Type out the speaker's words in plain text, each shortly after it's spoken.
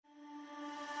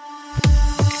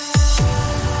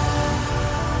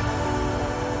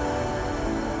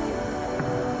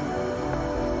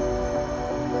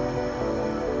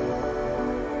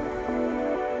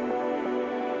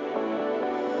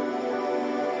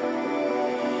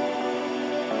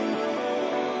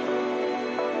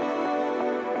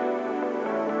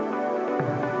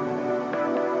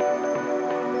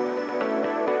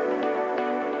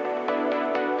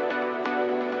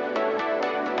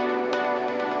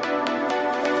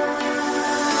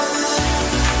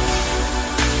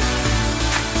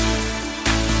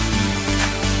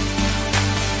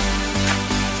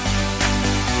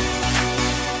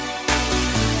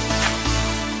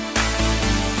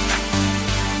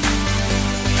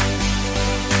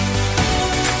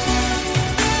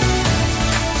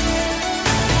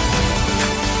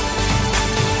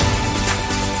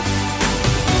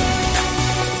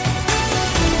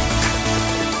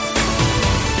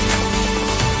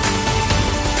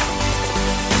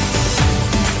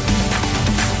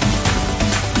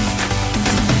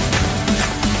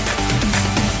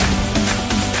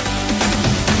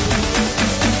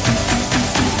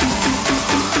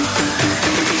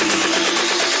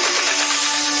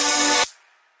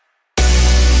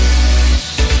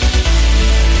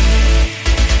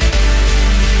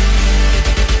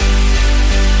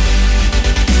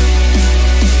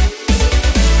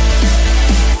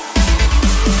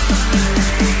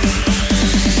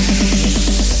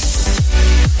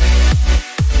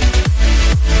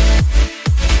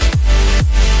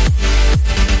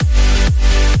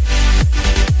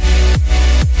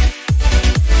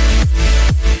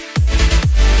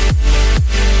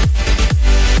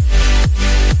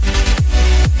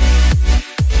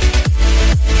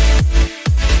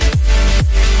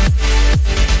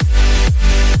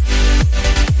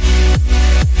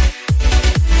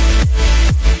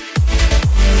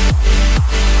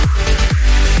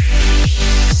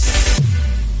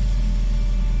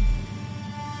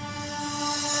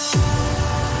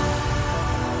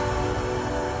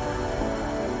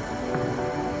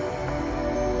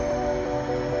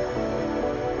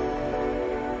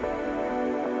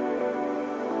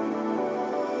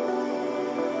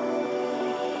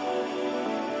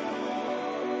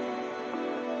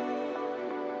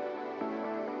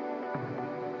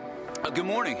Good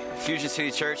morning, Fusion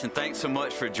City Church, and thanks so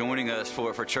much for joining us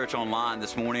for Church Online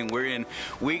this morning. We're in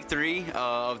week 3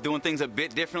 of doing things a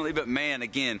bit differently, but man,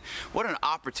 again, what an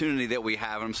opportunity that we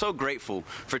have. And I'm so grateful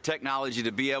for technology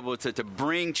to be able to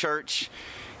bring church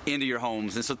into your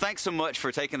homes. And so thanks so much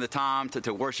for taking the time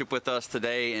to worship with us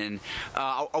today. And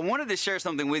I wanted to share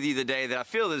something with you today that I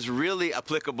feel is really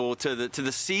applicable to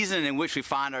the season in which we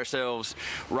find ourselves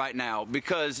right now.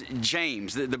 Because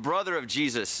James, the brother of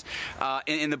Jesus,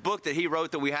 in the book that he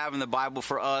wrote that we have in the Bible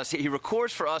for us, he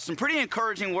records for us some pretty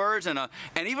encouraging words and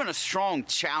even a strong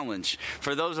challenge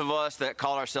for those of us that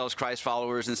call ourselves Christ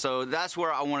followers. And so that's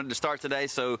where I wanted to start today.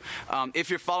 So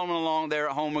if you're following along there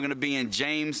at home, we're going to be in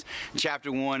James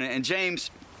chapter 1. And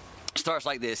James starts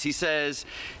like this. He says,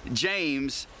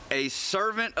 James, a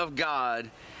servant of God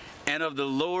and of the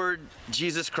Lord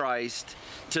Jesus Christ,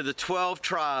 to the 12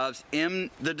 tribes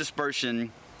in the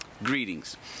dispersion,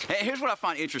 greetings. And here's what I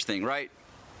find interesting, right?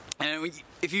 And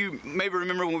if you maybe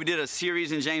remember when we did a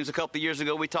series in James a couple of years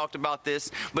ago, we talked about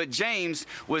this. But James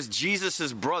was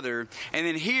Jesus' brother. And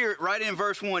then here, right in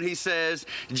verse 1, he says,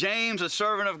 James, a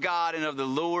servant of God and of the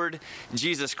Lord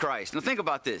Jesus Christ. Now think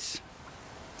about this.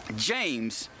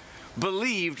 James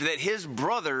believed that his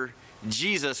brother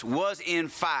Jesus was in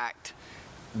fact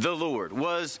the Lord,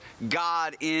 was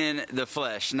God in the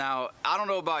flesh. Now, I don't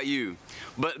know about you,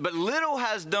 but little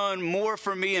has done more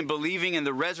for me in believing in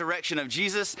the resurrection of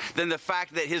Jesus than the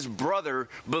fact that his brother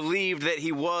believed that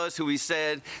he was who he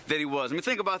said that he was. I mean,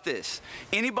 think about this.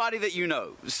 Anybody that you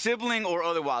know, sibling or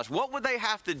otherwise, what would they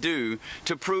have to do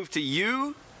to prove to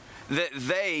you that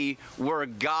they were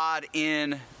God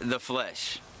in the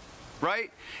flesh?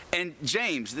 Right? And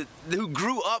James, who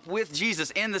grew up with Jesus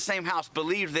in the same house,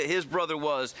 believed that his brother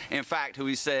was, in fact, who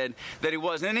he said that he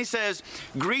was. And then he says,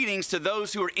 greetings to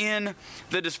those who are in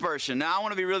the dispersion. Now, I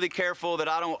want to be really careful that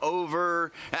I don't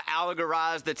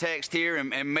over-allegorize the text here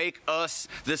and make us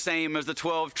the same as the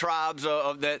 12 tribes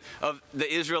of the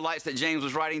Israelites that James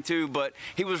was writing to. But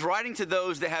he was writing to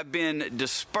those that have been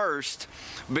dispersed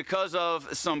because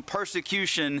of some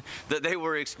persecution that they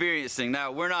were experiencing.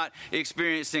 Now, we're not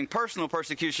experiencing personal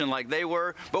persecution like they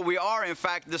were, but we are in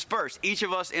fact dispersed, each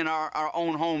of us in our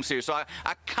own homes here. So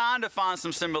I kind of find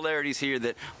some similarities here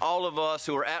that all of us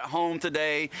who are at home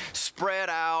today, spread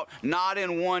out, not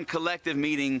in one collective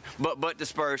meeting, but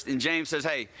dispersed. And James says,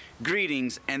 hey,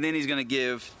 greetings, and then he's going to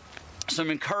give some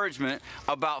encouragement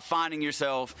about finding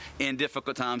yourself in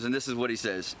difficult times. And this is what he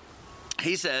says.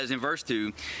 He says in verse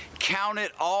 2, count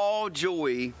it all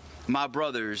joy, my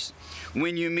brothers,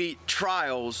 when you meet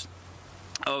trials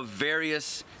of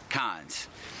various kinds.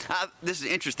 This is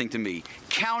interesting to me.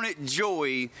 Count it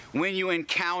joy when you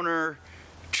encounter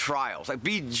trials. Like,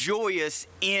 be joyous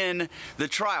in the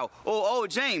trial. Oh,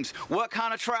 James, what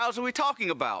kind of trials are we talking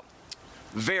about?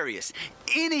 Various.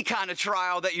 Any kind of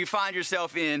trial that you find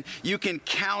yourself in, you can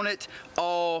count it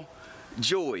all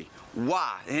joy.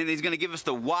 Why? And he's going to give us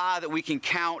the why that we can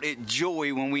count it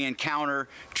joy when we encounter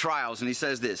trials. And he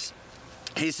says this.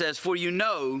 He says, for you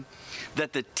know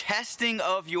that the testing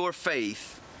of your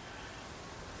faith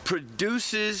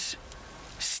produces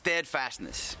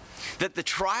steadfastness. That the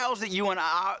trials that you and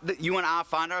I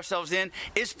find ourselves in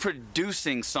is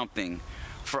producing something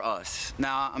for us.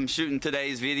 Now, I'm shooting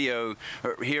today's video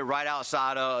here right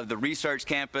outside of the research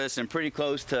campus and pretty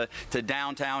close to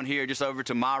downtown here, just over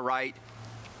to my right.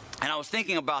 And I was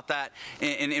thinking about that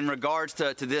in regards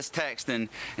to this text. And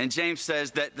James says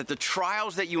that the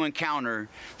trials that you encounter,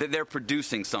 that they're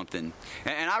producing something.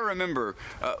 And I remember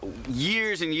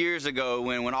years and years ago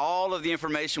when all of the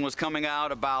information was coming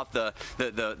out about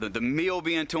the mill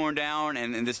being torn down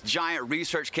and this giant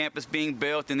research campus being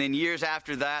built. And then years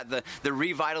after that, the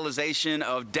revitalization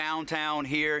of downtown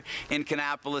here in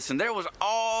Kannapolis. And there was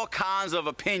all kinds of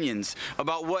opinions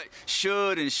about what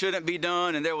should and shouldn't be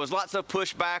done. And there was lots of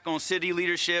pushback on city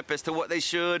leadership as to what they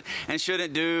should and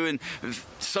shouldn't do, and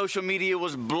social media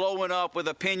was blowing up with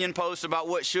opinion posts about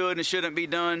what should and shouldn't be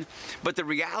done. But the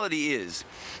reality is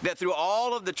that through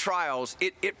all of the trials,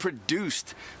 it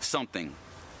produced something.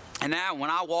 And now when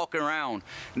I walk around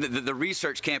the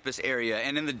research campus area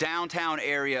and in the downtown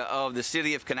area of the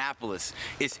city of Kannapolis,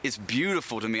 it's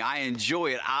beautiful to me. I enjoy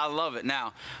it. I love it.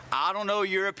 Now, I don't know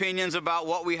your opinions about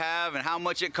what we have and how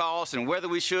much it costs and whether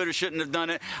we should or shouldn't have done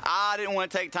it. I didn't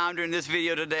want to take time during this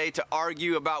video today to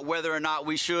argue about whether or not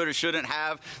we should or shouldn't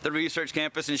have the research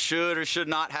campus and should or should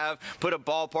not have put a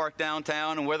ballpark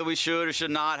downtown and whether we should or should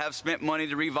not have spent money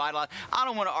to revitalize. I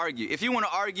don't want to argue. If you want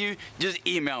to argue, just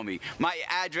email me. My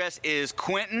address address is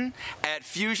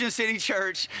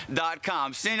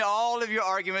quentin@fusioncitychurch.com. Send all of your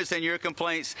arguments and your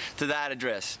complaints to that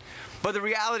address. But the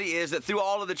reality is that through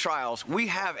all of the trials, we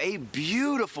have a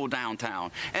beautiful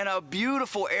downtown and a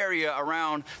beautiful area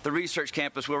around the research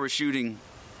campus where we're shooting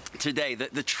today.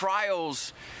 The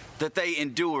trials that they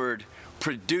endured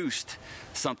produced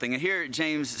something. And here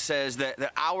James says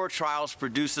that our trials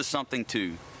produces something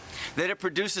too. That it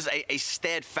produces a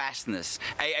steadfastness,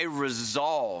 a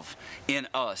resolve in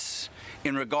us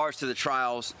in regards to the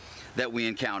trials that we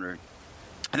encountered.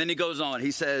 And then he goes on,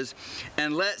 he says,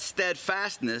 and let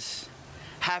steadfastness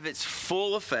have its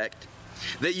full effect,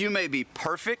 that you may be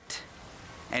perfect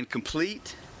and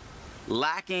complete,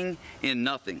 lacking in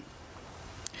nothing.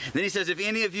 Then he says, if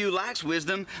any of you lacks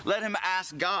wisdom, let him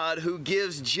ask God, who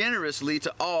gives generously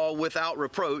to all without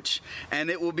reproach, and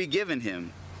it will be given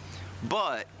him.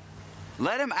 But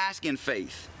let him ask in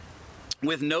faith,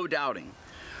 with no doubting.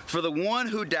 For the one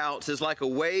who doubts is like a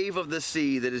wave of the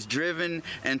sea that is driven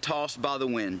and tossed by the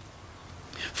wind.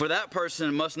 For that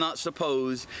person must not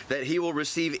suppose that he will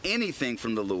receive anything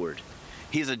from the Lord.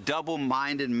 He is a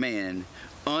double-minded man,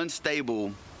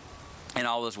 unstable in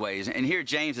all his ways. And here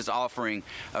James is offering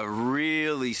a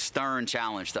really stern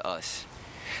challenge to us.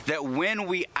 That when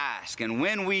we ask and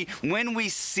when we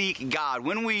seek God,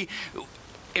 when we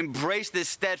embrace this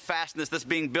steadfastness that's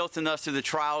being built in us through the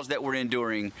trials that we're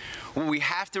enduring, we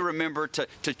have to remember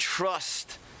to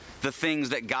trust the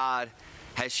things that God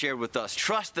has shared with us.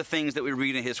 Trust the things that we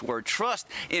read in his word. Trust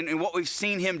in what we've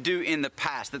seen him do in the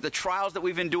past. That the trials that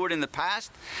we've endured in the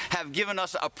past have given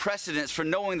us a precedence for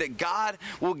knowing that God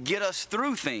will get us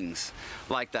through things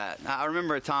like that. I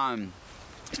remember a time,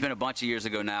 it's been a bunch of years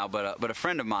ago now, but a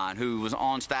friend of mine who was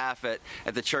on staff at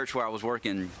the church where I was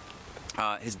working,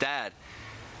 his dad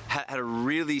had a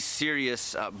really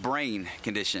serious brain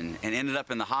condition and ended up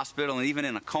in the hospital and even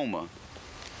in a coma.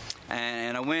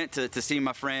 And I went to see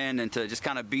my friend and to just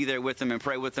kind of be there with him and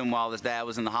pray with him while his dad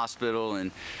was in the hospital.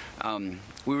 And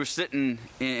we were sitting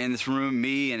in this room,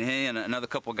 me and he and another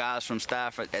couple of guys from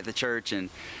staff at the church, and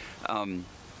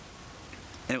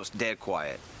it was dead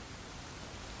quiet.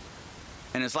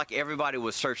 And it's like everybody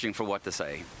was searching for what to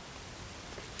say.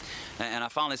 And I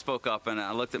finally spoke up and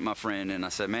I looked at my friend and I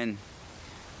said, man,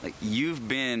 like, you've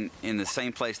been in the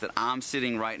same place that I'm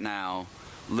sitting right now,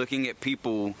 looking at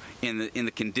people in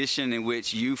the condition in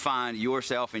which you find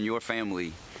yourself and your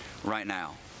family right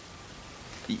now.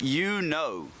 You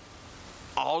know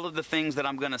all of the things that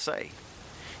I'm going to say.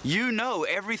 You know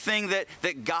everything that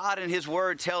God and his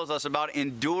word tells us about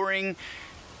enduring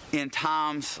in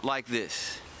times like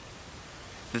this.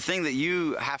 The thing that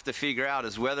you have to figure out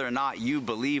is whether or not you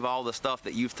believe all the stuff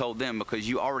that you've told them, because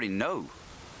you already know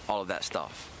all of that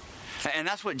stuff. And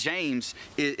that's what James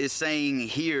is saying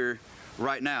here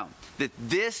right now, that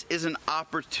this is an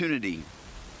opportunity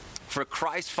for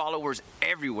Christ followers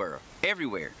everywhere,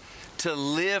 to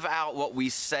live out what we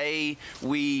say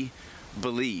we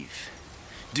believe.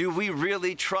 Do we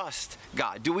really trust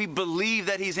God? Do we believe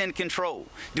that he's in control?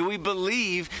 Do we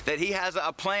believe that he has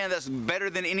a plan that's better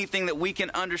than anything that we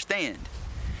can understand?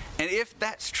 And if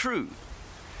that's true,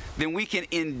 then we can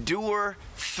endure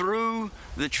through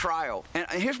the trial. And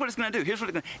here's what it's going to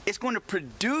do. It's going to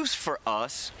produce for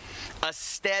us a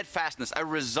steadfastness, a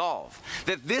resolve.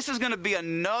 That this is going to be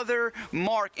another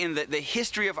mark in the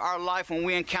history of our life when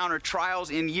we encounter trials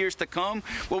in years to come,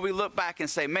 where we look back and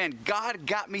say, man, God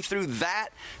got me through that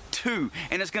too.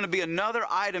 And it's going to be another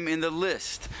item in the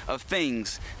list of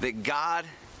things that God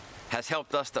has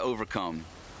helped us to overcome.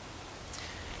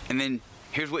 And then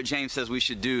here's what James says we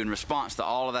should do in response to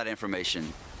all of that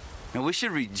information. And we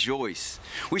should rejoice.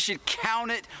 We should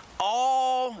count it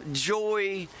all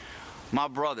joy, my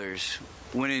brothers,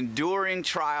 when enduring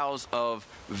trials of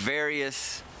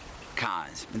various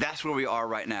kinds. That's where we are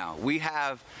right now. We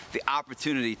have the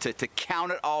opportunity to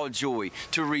count it all joy,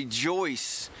 to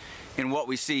rejoice in what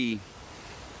we see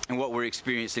and what we're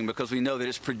experiencing, because we know that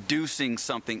it's producing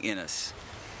something in us.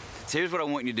 So here's what I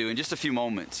want you to do in just a few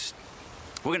moments.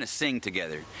 We're going to sing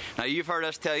together. Now, you've heard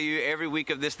us tell you every week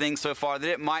of this thing so far that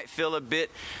it might feel a bit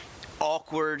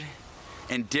awkward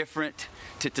and different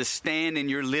to stand in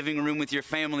your living room with your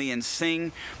family and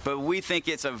sing, but we think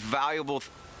it's a valuable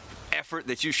effort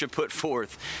that you should put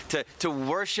forth to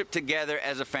worship together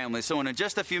as a family. So in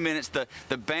just a few minutes,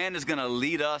 the band is going to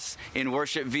lead us in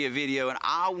worship via video, and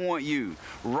I want you,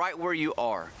 right where you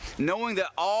are, knowing that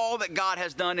all that God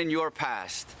has done in your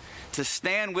past, to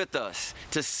stand with us,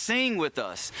 to sing with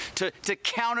us, to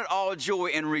count it all joy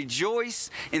and rejoice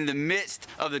in the midst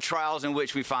of the trials in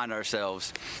which we find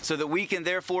ourselves, so that we can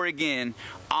therefore again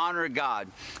honor God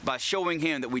by showing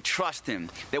him that we trust him,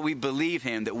 that we believe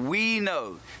him, that we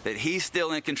know that he's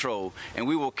still in control, and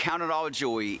we will count it all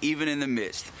joy even in the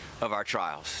midst of our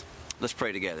trials. Let's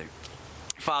pray together.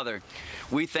 Father,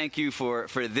 we thank you for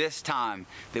this time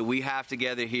that we have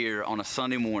together here on a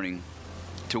Sunday morning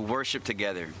to worship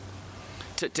together,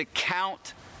 to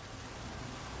count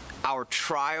our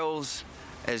trials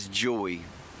as joy,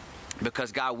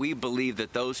 because God, we believe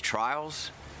that those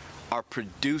trials are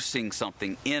producing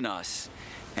something in us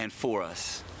and for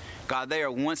us. God, they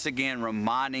are once again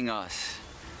reminding us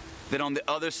that on the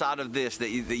other side of this, that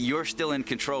you're still in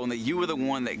control and that you were the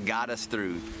one that got us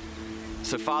through.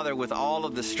 So Father, with all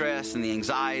of the stress and the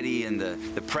anxiety and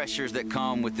the pressures that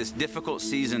come with this difficult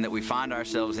season that we find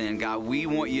ourselves in, God, we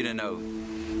want you to know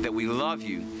that we love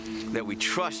you, that we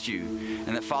trust you,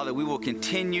 and that, Father, we will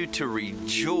continue to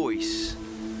rejoice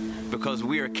because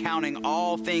we are counting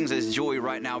all things as joy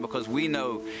right now, because we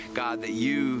know, God, that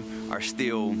you are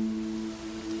still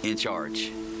in charge.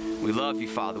 We love you,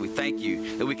 Father. We thank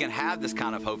you that we can have this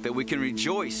kind of hope, that we can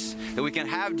rejoice, that we can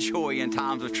have joy in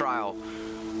times of trial,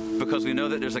 because we know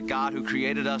that there's a God who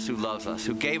created us, who loves us,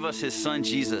 who gave us his son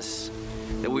Jesus,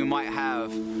 that we might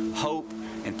have hope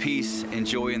and peace and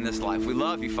joy in this life. We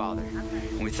love you, Father,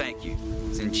 and we thank you.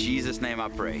 It's in Jesus' name I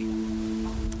pray.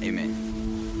 Amen.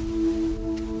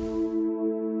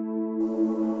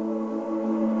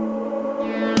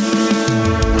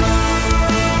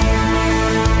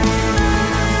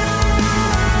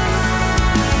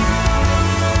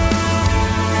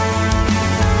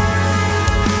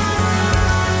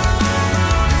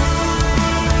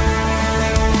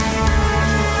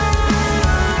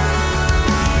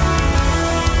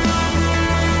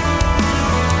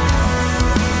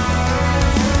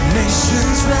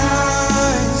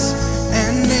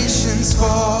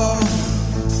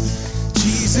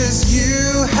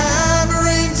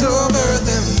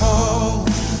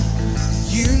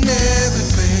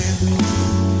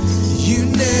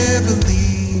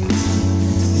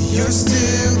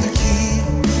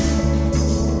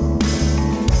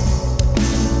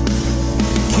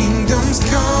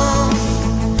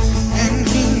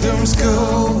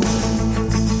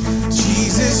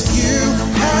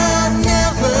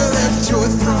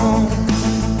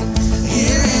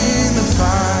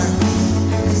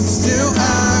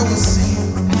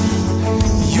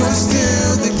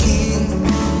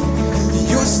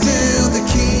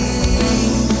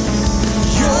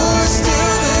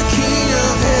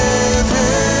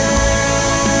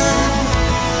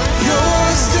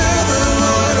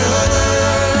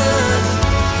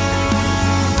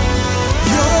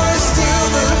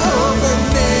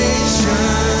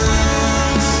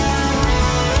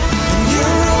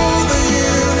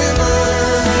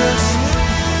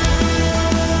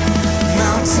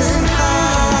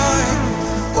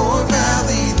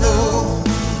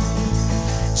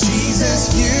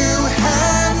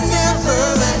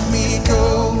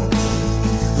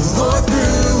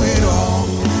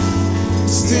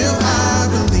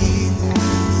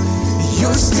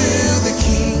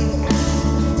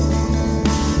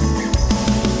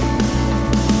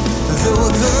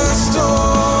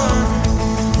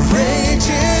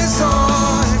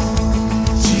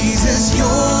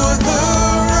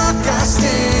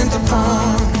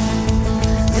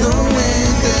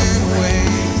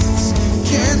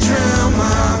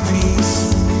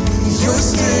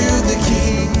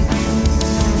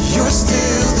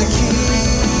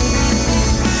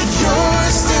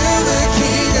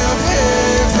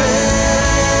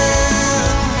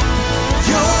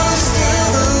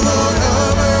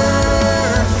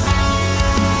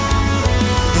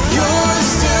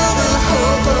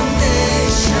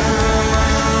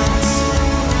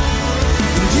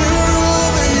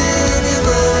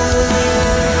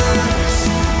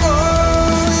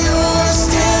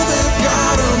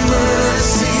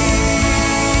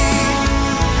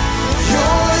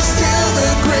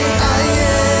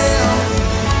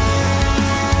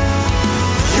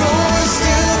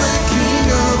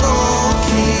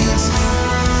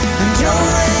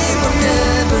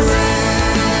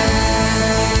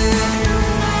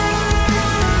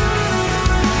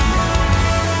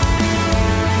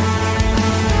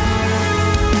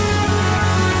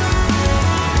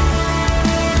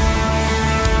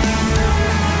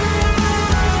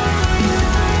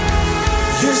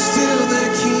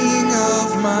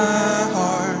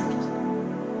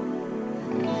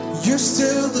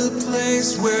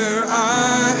 Where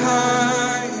I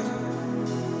hide,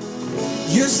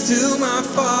 you're still my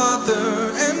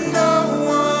Father, and no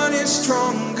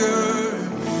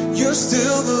You're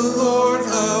still the Lord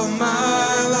of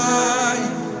my life.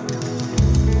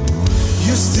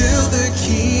 You're still the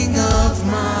King of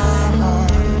my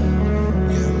heart.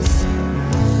 Yes.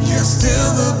 You're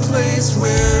still the place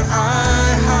where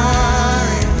I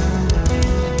hide.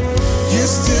 You're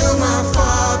still my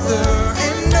Father,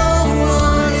 and no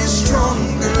one is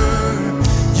stronger.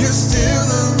 You're still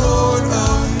the Lord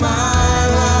of my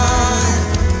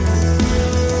life.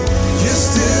 You're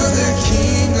still the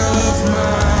King of my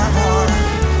heart.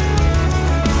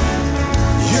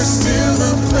 You're still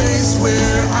the place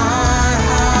where I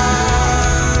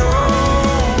hide.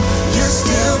 Oh, you're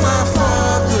still my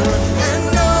Father, and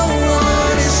no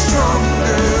one is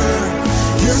stronger.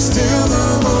 You're still the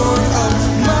Lord of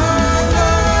my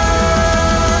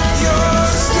life. You're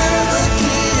still the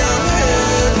King of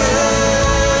heaven.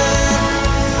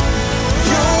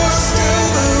 You're still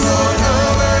the Lord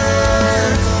of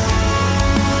earth.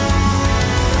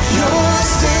 You're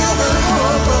still the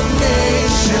hope of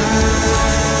nations,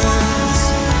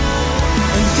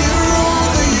 and you rule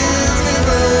the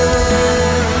universe.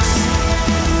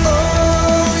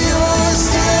 Oh, you're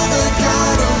still the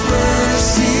God of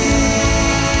mercy.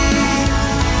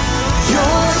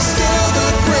 You're still the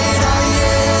great I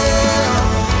am.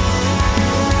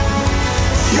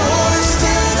 You're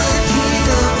still the King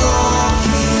of all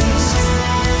kings,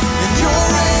 and your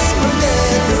reign will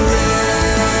never end.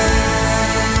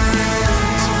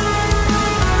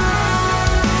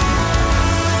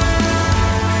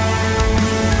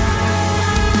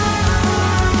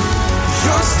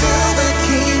 You're still the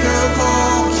King of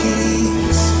all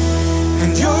kings,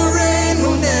 and your reign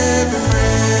will never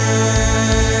end.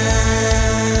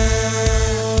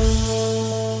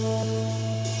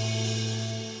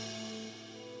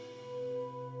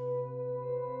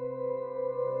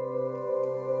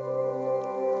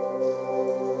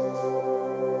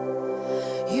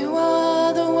 You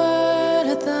are the Word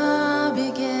at the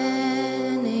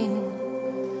beginning,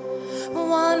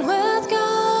 one with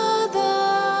God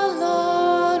the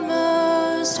Lord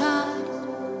Most High.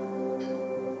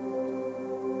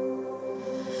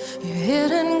 Your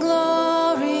hidden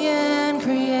glory in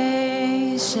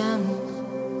creation,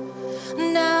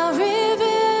 now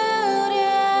revealed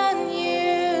in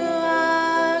you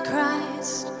are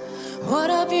Christ. What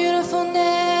a beautiful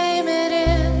name it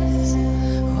is.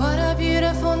 What a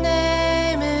beautiful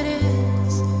name it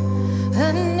is.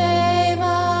 The name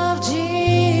of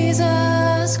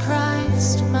Jesus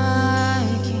Christ, my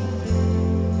King.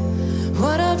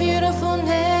 What a beautiful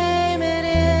name it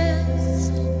is.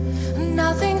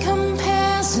 Nothing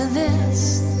compares to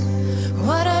this.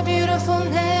 What a beautiful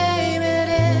name it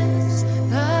is.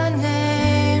 The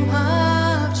name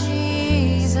of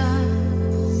Jesus.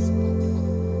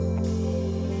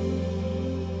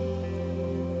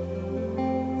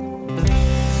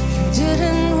 You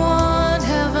didn't want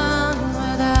heaven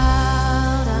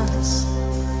without us.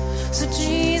 So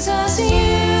Jesus,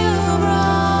 you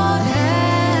brought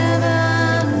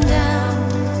heaven down.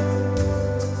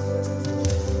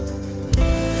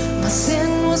 My sin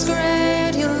was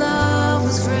great, your love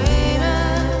was greater.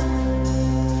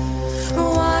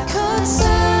 What could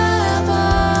separate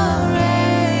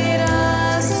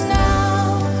us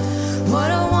now? What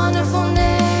a wonderful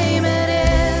name it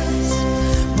is.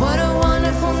 What a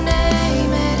wonderful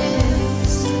name it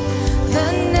is.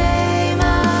 The name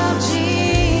of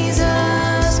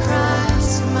Jesus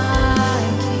Christ, my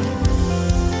King.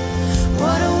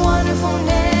 What a wonderful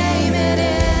name it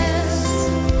is.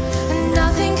 And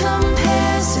nothing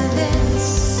compares to this.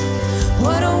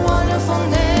 What a wonderful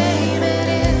name it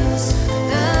is.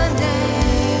 The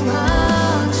name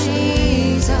of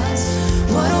Jesus.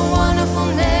 What a wonderful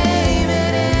name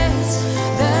it is.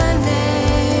 The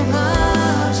name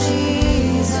of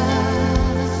Jesus.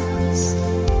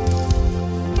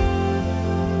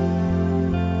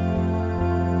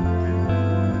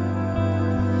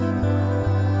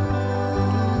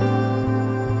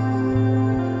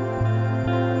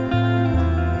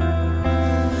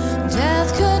 Death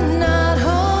could not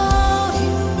hold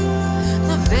you.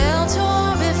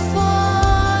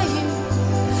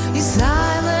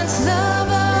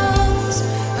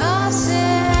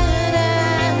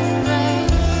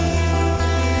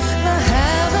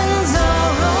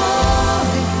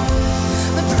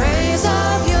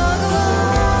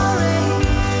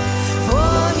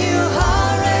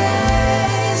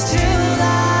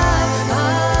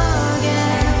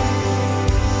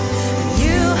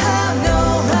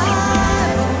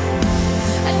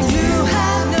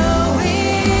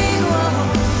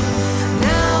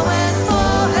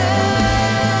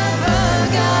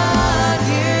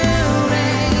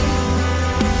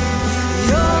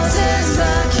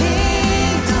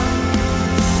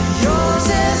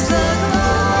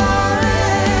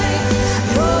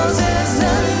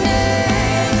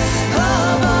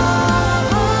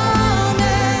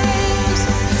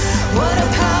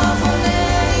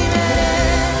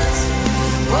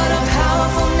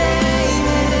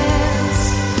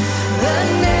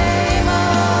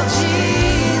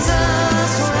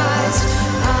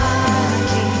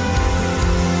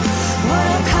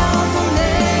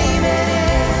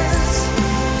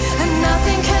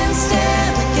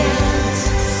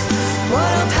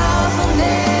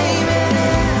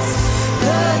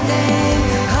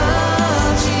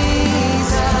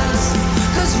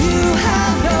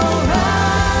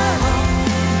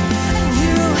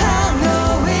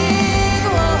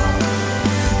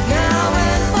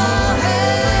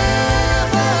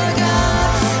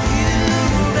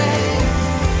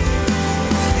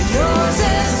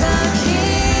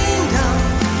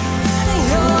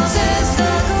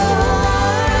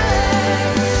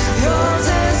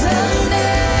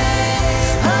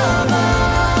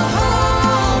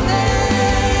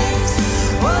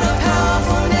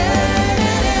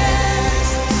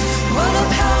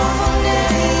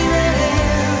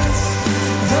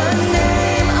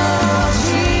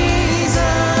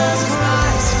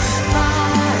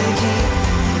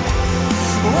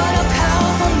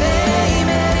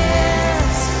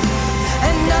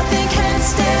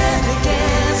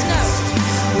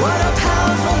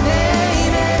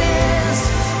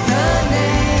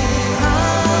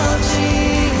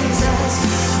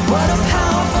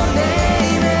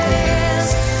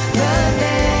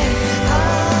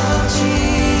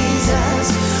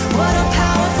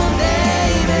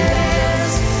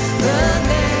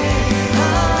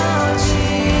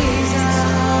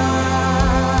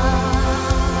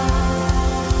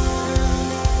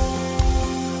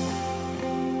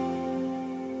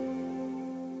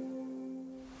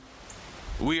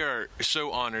 We are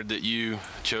so honored that you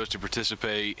chose to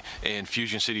participate in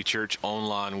Fusion City Church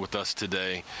Online with us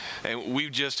today. And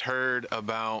we've just heard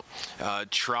about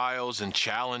trials and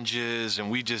challenges, and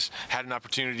we just had an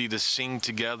opportunity to sing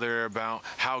together about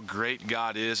how great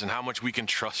God is and how much we can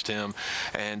trust Him.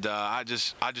 And I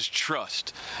just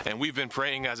trust, and we've been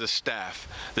praying as a staff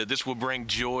that this will bring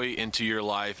joy into your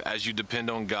life as you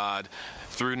depend on God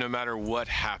through no matter what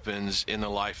happens in the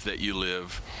life that you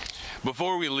live.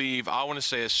 Before we leave, I want to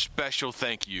say a special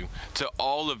thank you to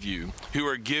all of you who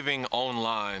are giving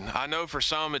online. I know for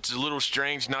some it's a little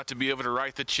strange not to be able to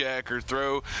write the check or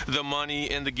throw the money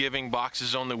in the giving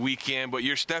boxes on the weekend, but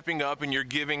you're stepping up and you're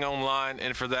giving online,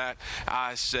 and for that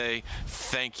I say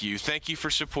thank you. Thank you for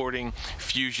supporting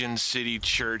Fusion City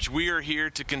Church. We are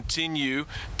here to continue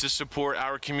to support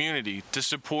our community, to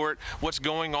support what's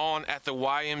going on at the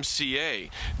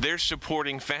YMCA. They're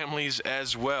supporting families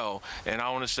as well, and I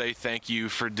want to say thank you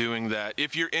for doing that.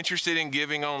 If you're interested in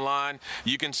giving online,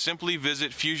 you can simply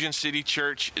visit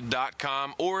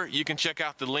FusionCityChurch.com, or you can check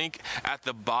out the link at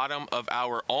the bottom of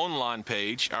our online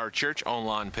page, our church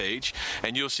online page,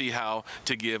 and you'll see how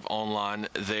to give online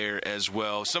there as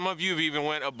well. Some of you have even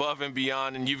went above and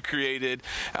beyond, and you've created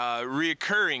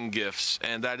reoccurring gifts,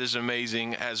 and that is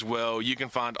amazing as well. You can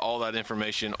find all that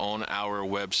information on our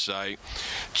website.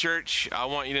 Church, I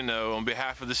want you to know, on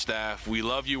behalf of the staff, we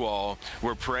love you all.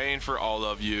 We're praying for all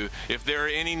of you. If there are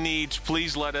any needs,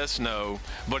 please let us know.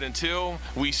 But until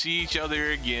we see each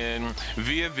other again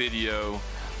via video,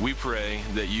 we pray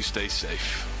that you stay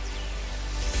safe.